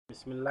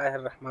بسم الله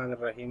الرحمن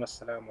الرحیم.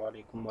 السلام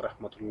علیکم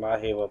ورحمت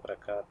الله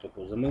وبرکاته.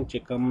 زمونږ چې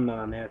کوم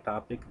نننی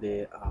ټاپک دی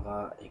هغه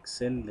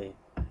اکسل دی.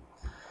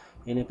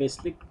 یعنی په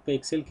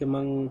اکسل کې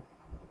موږ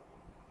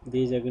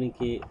دې ځای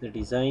کې د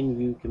ډیزاین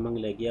ویو کې موږ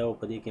لګیا وو.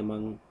 په دې کې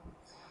موږ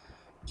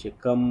چې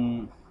کوم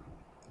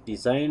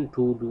ډیزاین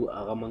ټول وو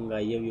هغه موږ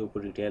یو په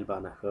ډیټیل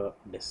باندې ښه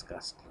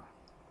ډسکس کړو.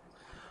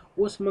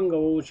 اوس موږ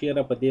وایو چې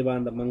یاره په دې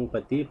باندې موږ په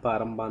دې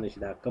فارم باندې چې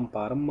دا کوم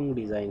فارم موږ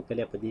ډیزاین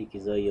کړی په دې کې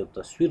زه یو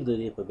تصویر د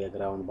دې په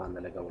بیکګراوند باندې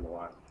لګول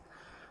غواړم.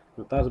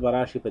 نو تاسو به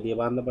راشئ په دې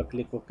باندې به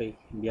کلیک وکړئ.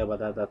 بیا به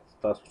دا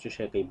تاسو څه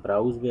شی کوئ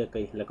براوز به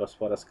کوئ. لکه اوس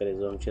فرض کړئ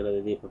زه هم چې د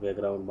دې په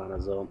بیکګراوند باندې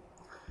زه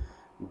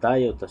دا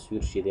یو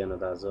تصویر چې دی نو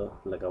دا زه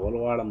لګول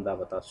غواړم. دا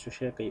به تاسو څه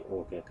شی کوئ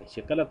اوکې کوئ.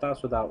 چې کله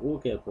تاسو دا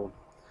اوکې کړو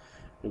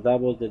نو دا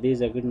به د دې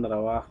ځای نه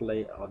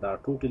راواخلئ او دا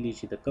ټوټلي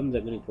چې د کوم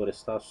ځای پورې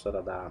ستاسو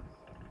سره دا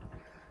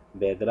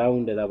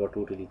بیکګراوند دی دا به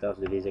ټوټلي تاسو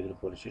د دې ځای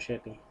پورې څه شی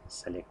کوئ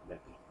سلیکټ به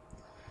کوئ.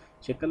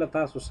 چې کله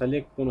تاسو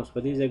سلیکټ کړو نو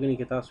په دې ځای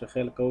کې تاسو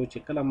خیال کوئ چې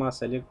کله ما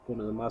سلیکټ کړو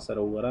نو ما سره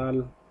اوورال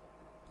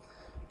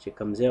چې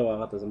کوم ځای و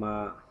هغه ته زما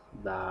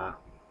دا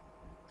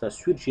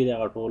تصویر چې دی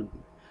هغه ټول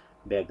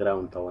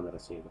بیکګراوند ته ونه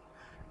رسېږو.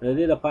 د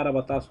دې لپاره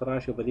به تاسو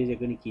راشئ په دې ځای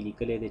کې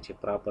لیکلی دی چې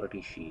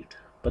پراپرټي شیټ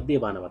په دې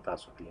باندې به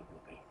تاسو کلیک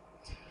وکړئ.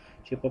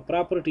 چې په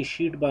پراپرټي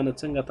شیټ باندې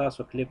څنګه تاسو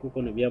کلیک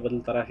وکړو نو بیا به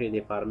دلته راشئ د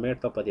فارمیټ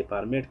ته. په دې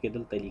فارمیټ کې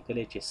دلته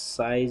لیکلی چې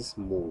سایز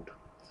موډ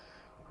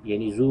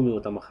یعنی زوم یې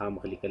ورته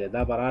مخامخ لیکلی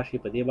دا به راشئ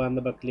په دې باندې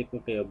به کلیک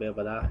وکړئ او بیا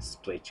به دا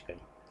سټریچ کوئ.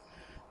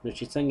 نو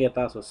چې څنګه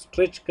تاسو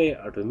سټریچ کوئ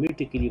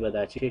اټومیټیکلی به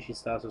دا چې شي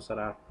تاسو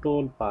سره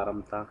ټول فارم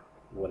ته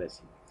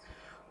ورسي.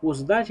 اوس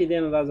دا چې دی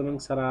نو دا زموږ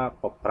سره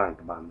په فرنټ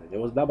باندې دی.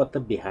 اوس دا به ته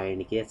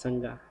بیهایند کې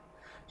څنګه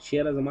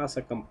چیرې زما څه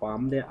کوم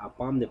پام دی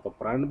پام دی په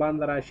فرنټ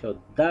باندې راشي او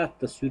دا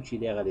تصویر چې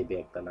دی هغه دی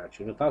بیک ته لاړ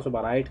شي. نو تاسو به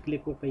رایټ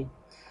کلیک وکړئ.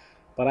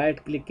 په رایټ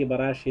کلیک کې به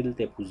راشئ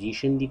دلته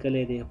پوزیشن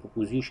لیکلی دی. په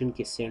پوزیشن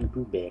کې سینډ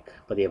ټو بیک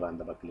په دې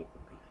باندې به کلیک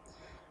وکړئ.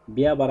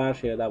 بیا به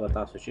راشئ دا به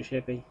تاسو څه شی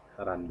کوئ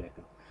رن به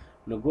کوئ.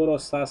 نو ګورو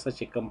ستاسو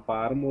چې کوم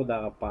فارم و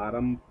دغه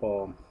فارم په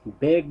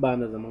بیک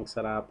باندې زموږ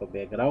سره په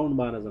بیکګراوند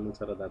باندې زموږ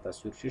سره دا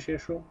تصویر څه شی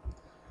شو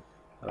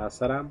را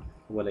سره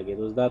ولګېد.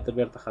 اوس دا ته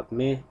بیرته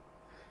ختمې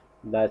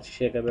دا چې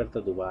شی که بیرته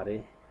دوباره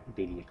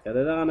ډیلیټ کړه. د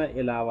دغه نه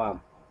علاوه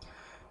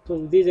تو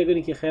دې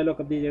ځایونو کې خیال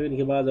وکړه. دې ځایونو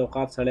کې بعض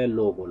اوقات سړی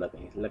لوګو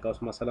لګوي لکه اوس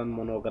مثلا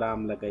مونوګرام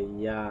لګوي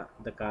یا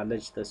د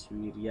کالج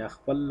تصویر یا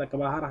خپل لکه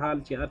به هر حال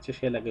چې هر څه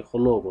شی لګوي خو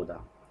لوګو ده.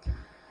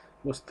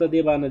 اوس ته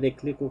دې باندې د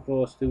کلیک وکړو.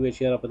 اوس ته ووایې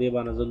چې یاره په دې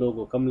باندې زه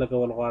لوګو کم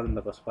لګول غواړم.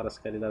 لکه اوس فرض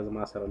کړئ دا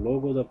زما سره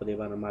لوګو ده په دې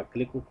باندې ما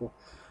کلیک وکړو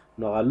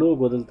نو هغه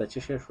لوګو دلته څه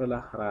شی شوله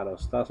راغله.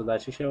 اوس تاسو دا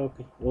څه شی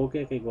وکړئ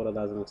اوکې کوئ. ګوره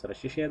دا زموږ سره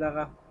څه شی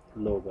دغه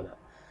لوګو ده.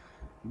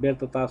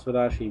 بیرته تاسو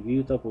راشئ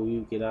ویو ته. په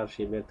ویو کې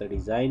راشئ بیرته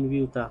ډیزاین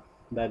ویو ته.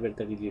 دا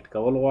بیرته ډیلیټ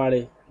کول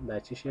غواړئ دا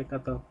څه شی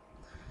کته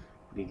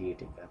ډیلیټ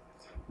یې کړه.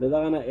 د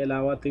دغه نه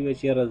علاوه ته وایې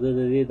چې یاره زه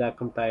د دې دا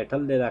کوم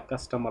ټایټل دی دا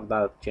کسټمر دا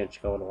چینج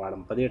کول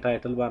غواړم. په دې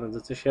ټایټل باندې زه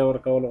څه شی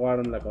ورکول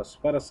غواړم. لکه اوس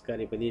فرض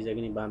کړئ په دې ځای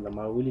باندې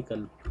ما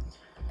ولیکل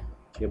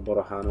چې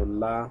برهان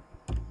الله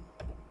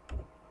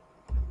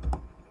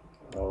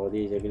او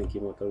دې ځای کې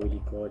مو ته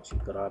ولیکو چې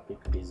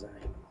ګرافیک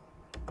ډیزاین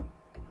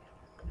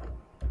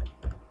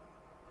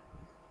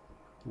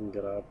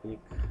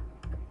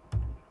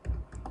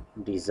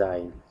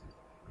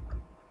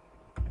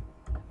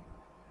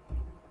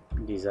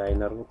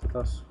ډیزاینر وکړو.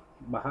 تاسو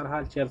به هر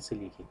حال چې هر څه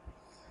لیکي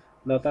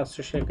دا تاسو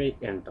څه شی کوئ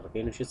انټر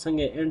کوئ. نو چې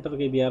څنګه انټر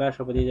کوئ بیا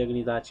راشه په دې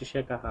ځای دا څه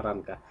شی که رن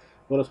کړه.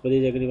 اوس په دې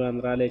ځای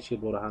باندې رالی چې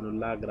برهان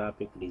الله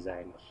ګرافیک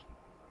ډیزاینر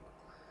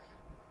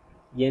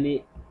یعنی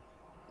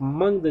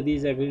موږ د دې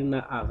ځای نه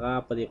هغه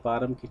په دې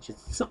فارم کې چې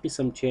څه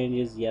قسم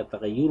چینجز یا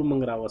تغیر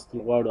موږ راوستل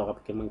غواړو هغه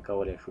پکې موږ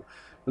کولی شو.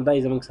 نو دا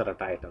یې زموږ سره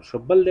ټایټل شو.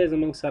 بل دی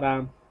زموږ سره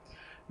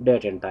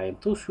ډیټ اینډ ټایم.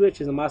 تو شوې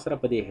چې زما سره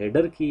په دې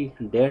هیډر کې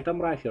ډیټ هم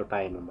راشي او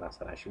ټایم هم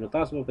راسره راشي. نو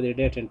تاسو به په دې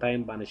ډیټ اینډ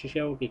ټایم باندې څه شی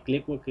وکړئ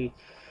کلیک وکړئ.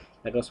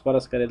 لکه اوس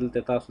فرض کړئ دلته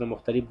تاسو نه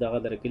مختلف دغه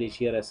درکړي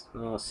چې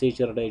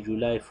سیچرډے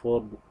جولای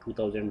 4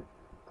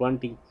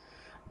 2020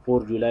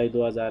 4 جولای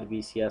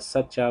 2020 یا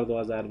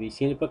 7/4/2020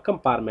 یعنی په کم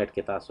فارمیټ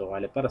کې تاسو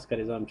غواړئ. فرض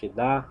کړئ زه هم چې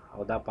دا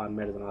او دا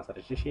فارمیټ زما سره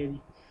څه شی دي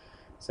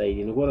صحیح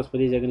دي. نو ګوره په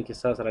دې ځای کې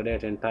ستاسو سره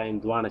ډیټ اینډ ټایم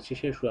دواړه څه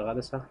شی شو هغه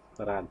دسه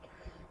ران.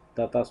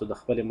 دا تاسو د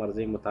خپلې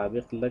مرضۍ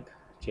مطابق لږ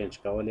چینج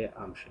کولی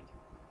هم شي.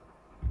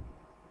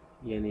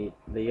 یعنی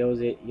د یو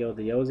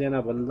ځای نه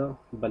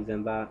بل ځای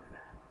دا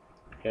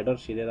هیډر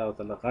چې دی دا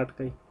ورته لږ غټ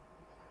کړئ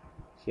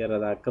چې یاره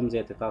دا کوم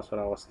ځای ته تاسو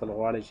راوستل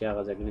غواړئ چې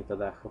هغه ځای ته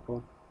دا ښه په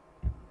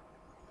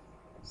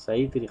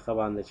صحیح طریقه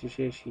باندې څه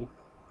شی شي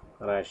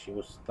راشي.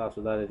 اوس تاسو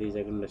دا د دې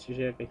ځای نه څه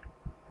شی کوئ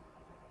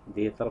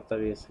دې طرف ته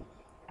ویسئ.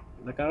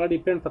 لکه هغه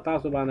ډیپینډ په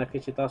تاسو باندې کوي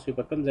چې تاسو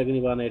په کوم ځای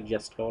باندې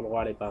ایډجسټ کول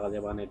غواړئ په هغه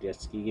ځای باندې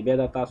ایډجسټ کېږي. بیا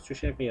دا تاسو څه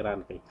شی کوئ ران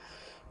کوئ.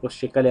 اوس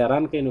چې کله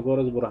ران کوئ نو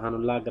ګوره برهان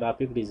الله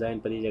ګرافیک ډیزاین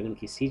په دې ځای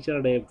کې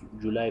سیچرډے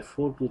جولای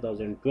 4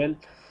 2012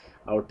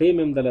 او ټیم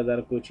هم دله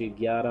درکو چې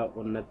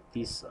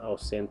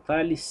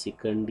 11:29:47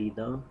 سیکنډې د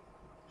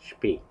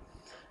شپې.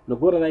 نو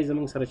ګوره دا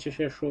زموږ سره څه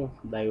شی شو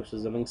دا یو څه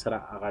زموږ سره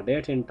هغه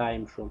ډیټ اینډ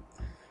ټایم شو.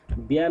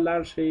 بیا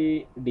لاړ شئ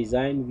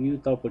ډیزاین ویو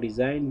ته. په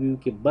ډیزاین ویو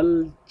کې بل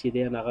چې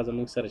دی هغه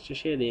زموږ سره څه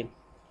شی دی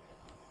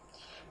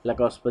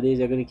لکه اوس په دې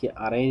ځای کې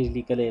ارینج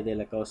لیکلی دی،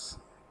 لکه اوس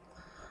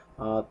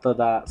ته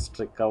دا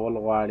سټریک کول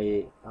غواړې،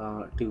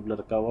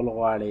 ټیوبلر کول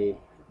غواړې،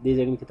 دې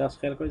ځای کې تاسو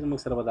خیال کوئ زموږ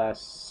سره به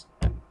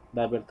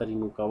دا بیرته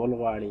ریمو کول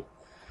غواړې،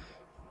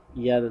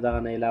 یا د دغه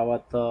نه علاوه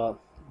ته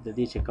د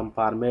دې چې کوم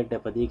فارمیټ دی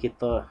په دې کې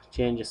ته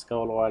چینجز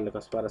کول غواړې، لکه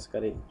فرض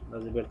کړئ دا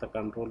زه بیرته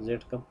کنټرول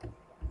زیډ کړم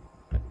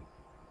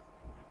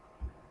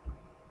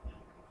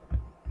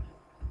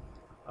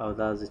او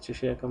دا زه څه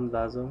شی کوم،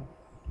 دا زه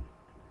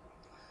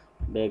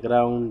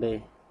بیکګراوند دی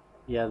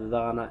یا د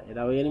دغه نه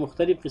علاوه یعنې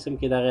مختلف قسم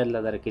کې دا غیر له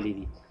درکلي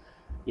دي.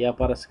 یا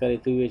فرض کړئ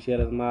ته ووایې چې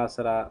یاره زما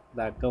سره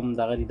دا کم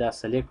دغه دي دا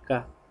سلیکټ که،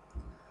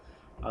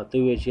 او ته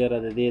ووایې چې یاره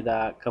د دې دا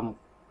کم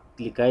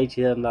کلیکایي چې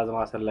ده دا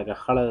زما سره لږه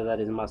خړه ده، دا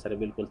دې زما سره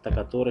بلکل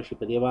تکه توره شي،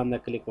 په دې باندې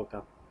کلیک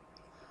وکړه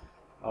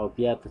او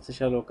بیا ته څه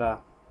شل وکړه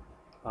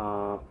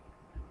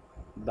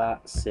دا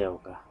سیو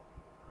کړه.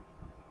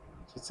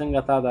 چې څنګه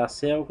تا دا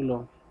سیو کړلو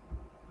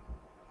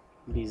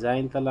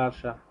ډیزاین ته لاړ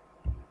شه،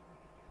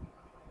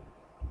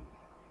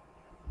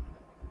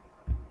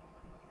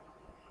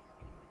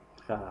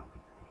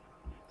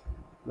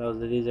 دا اوس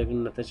د دې ځای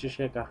نه ته څه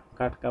شی کړه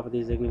کټ کړه، په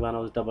دې ځای باندې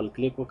اوس ډبل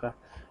کلیک وکړه،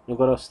 نو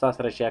ګوره اوس ستا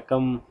سره چې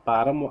کوم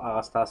فارم و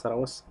هغه ستا سره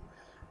اوس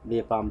دې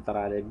پام ته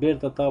راغلی.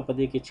 بېرته ته په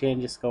دې کې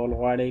چینجز کول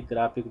غواړې،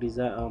 ګرافیک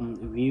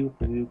ویو،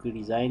 په ویو کې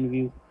ډیزاین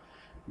ویو،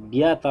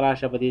 بیا ته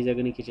راشه په دې ځای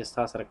کې چې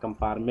ستا سره کوم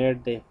فارمیټ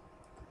دی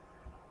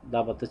دا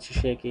به ته څه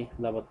شی کې،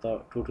 دا به ته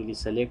ټوټلي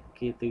سلیکټ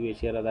کې، ته وایې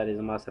چې یاره دا دې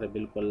زما سره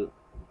بلکل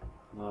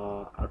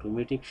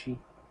اټومیټیک شي،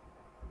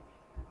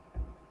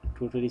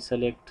 ټوټلي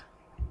سلیکټ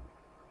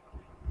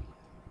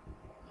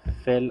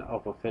فیل، او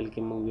په فیل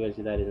کې موږ ویل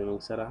چې دا دې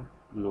زموږ سره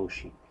نو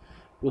شي.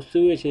 اوس ته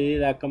ووایې چې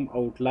دا کوم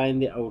آوټلاین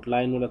دی،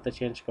 آوټلاین وله ته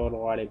چینج کول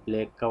غواړې،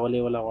 بلیک کول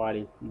یې وله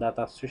غواړې، دا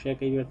تاسو څه شی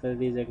کوئ بیرته د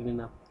دې ځای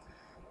نه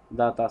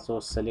دا تاسو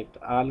سلیکټ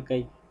آل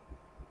کوئ،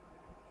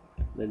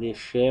 د دې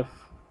شیف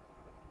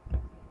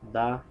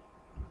دا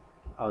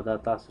او دا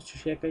تاسو څه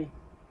شی کوئ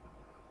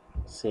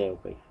سیو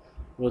کوئ.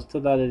 اوس ته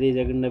دا د دې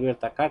ځای نه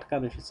بیرته کټ کړه،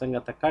 نو چې څنګه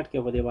ته کټ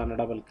کړې په دې باندې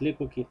ډبل کلیک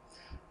وکړي،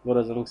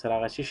 ګوره زموږ سره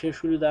هغه څه شی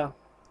شولي ده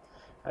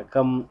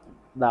کم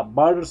دا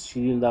بارډرز چې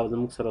دي دا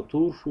زموږ سره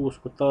تور شو. اوس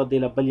که ته دې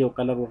له بل یو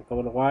کلر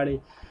ورکول غواړې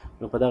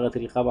نو په دغه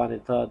طریقه باندې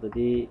ته د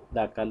دې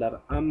دا کلر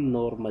هم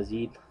نور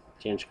مزید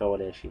چینج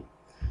کولی شي.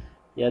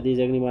 یا دې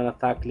ځای باندې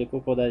تا کلیک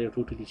وکړو، دا دې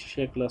ټوټلي څه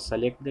شی کړه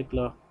سلیکټ دې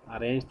کړه،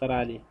 ارینج ته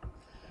رالې،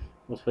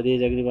 اوس په دې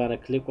ځای باندې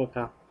کلیک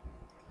وکړه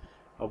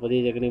او په دې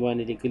ځای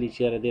باندې لیکلي چې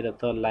یاره دې له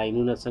ته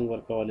لاینونه څنګه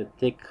ورکولی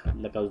تیک،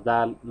 لکه اوس دا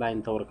لاین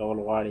ته ورکول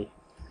غواړې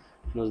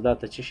نو اوس دا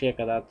ته څه شی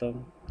کړه دا ته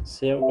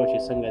سیو کړه. چې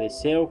څنګه دې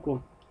سیو کړو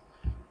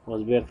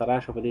اوس بیرته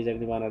راشه په دې ځای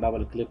باندې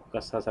ډبل کلیک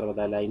وکړه، ستا سره به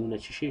دا لاینونه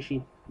څه شی شي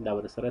دا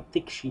به سره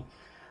تیک شي.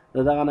 د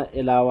دغه نه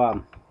علاوه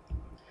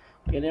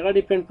یعنې هغه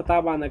ډیپینډ په تا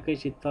باندې کوي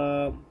چې ته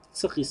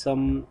څه قسم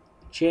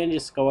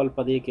چینجز کول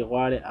په دې کې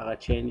غواړې، هغه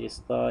چینجز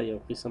ته یو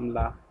قسم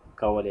لا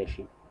کولی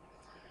شي.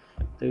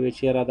 ته وایې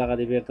چې یاره دغه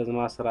دې بیرته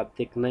زما سره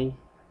تیک نه وي،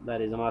 دا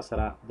دې زما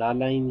سره دا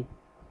لاین وي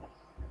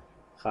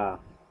ښه.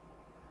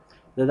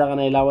 د دغه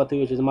نه علاوه ته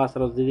وایې چې زما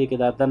سره اوس د دې کې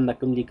دا دننه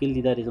کوم لیکل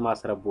دي دا دې زما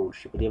سره بولډ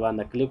شي، په دې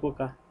باندې کلیک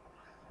وکړه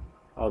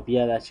او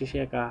بیا دا څه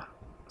شی کړه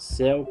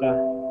سیو کړه،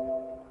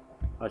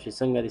 او چې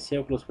څنګه دې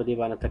سیو کړه اوس په دې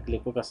باندې ته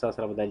کلیک وکړه، ستا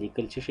سره به دا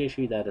لیکل څه شی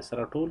شوي دا د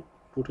سره ټول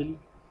ټوټلي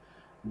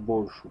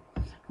بولډ شو.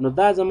 نو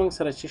دا زموږ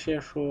سره څه شی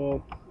شو،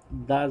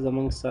 دا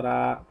زموږ سره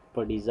په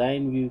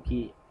ډیزاین ویو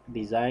کې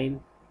ډیزاین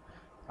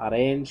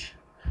ارینج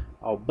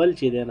او بل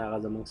چې دی هغه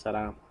زموږ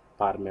سره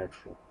فارمیټ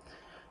شو.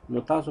 نو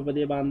تاسو په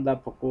دې باندې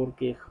په کور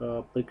کې ښه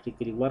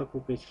پریکټیکلي ورک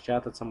وکړئ چې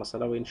چاته څه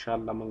مسله وي،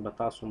 انشاءالله موږ به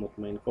تاسو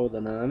مطمئن کوو. د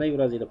نننۍ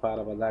ورځې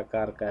لپاره به دا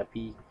کار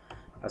کافي.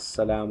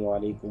 السلام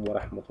علیکم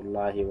ورحمة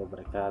الله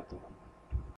وبرکاته.